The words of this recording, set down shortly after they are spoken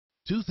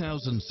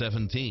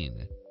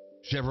2017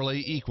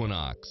 Chevrolet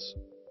Equinox.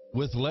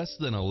 With less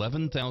than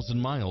 11,000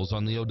 miles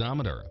on the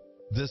odometer,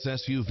 this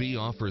SUV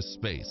offers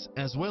space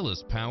as well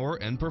as power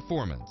and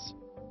performance.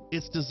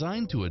 It's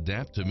designed to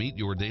adapt to meet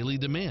your daily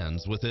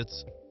demands with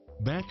its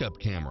backup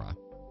camera,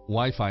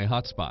 Wi-Fi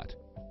hotspot,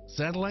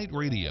 satellite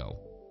radio,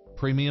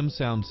 premium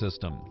sound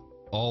system,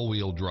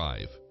 all-wheel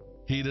drive,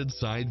 heated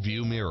side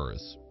view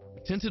mirrors,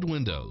 tinted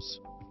windows,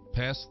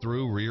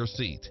 pass-through rear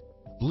seat,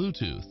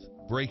 Bluetooth,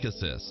 brake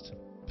assist,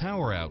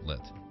 power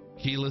outlet,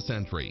 keyless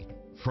entry,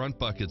 front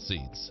bucket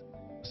seats,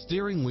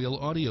 steering wheel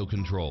audio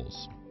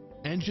controls,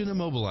 engine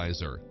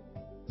immobilizer.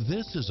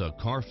 This is a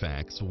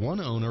Carfax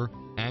one-owner,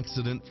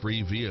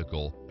 accident-free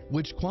vehicle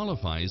which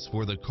qualifies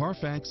for the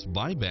Carfax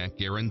buyback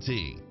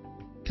guarantee.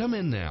 Come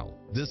in now.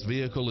 This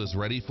vehicle is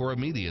ready for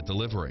immediate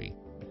delivery.